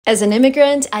As an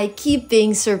immigrant, I keep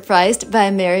being surprised by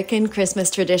American Christmas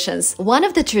traditions. One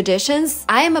of the traditions,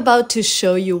 I am about to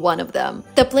show you one of them.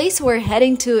 The place we're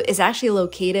heading to is actually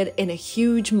located in a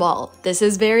huge mall. This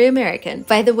is very American.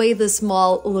 By the way, this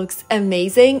mall looks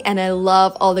amazing and I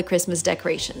love all the Christmas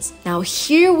decorations. Now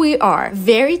here we are.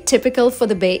 Very typical for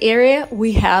the Bay Area,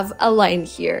 we have a line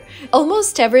here.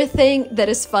 Almost everything that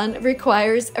is fun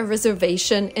requires a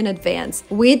reservation in advance.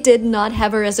 We did not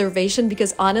have a reservation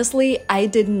because honestly, I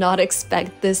did not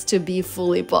expect this to be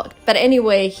fully booked. But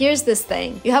anyway, here's this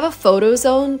thing. You have a photo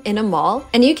zone in a mall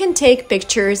and you can take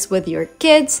pictures with your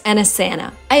kids and a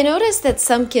Santa. I noticed that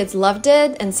some kids loved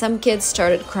it and some kids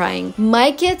started crying.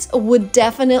 My kids would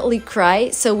definitely cry,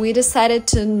 so we decided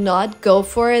to not go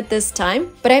for it this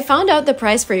time. But I found out the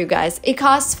price for you guys. It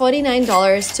costs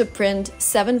 $49 to print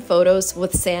 7 photos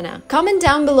with Santa. Comment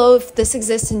down below if this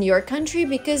exists in your country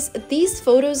because these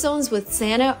photo zones with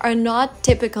Santa are not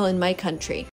typical in my country.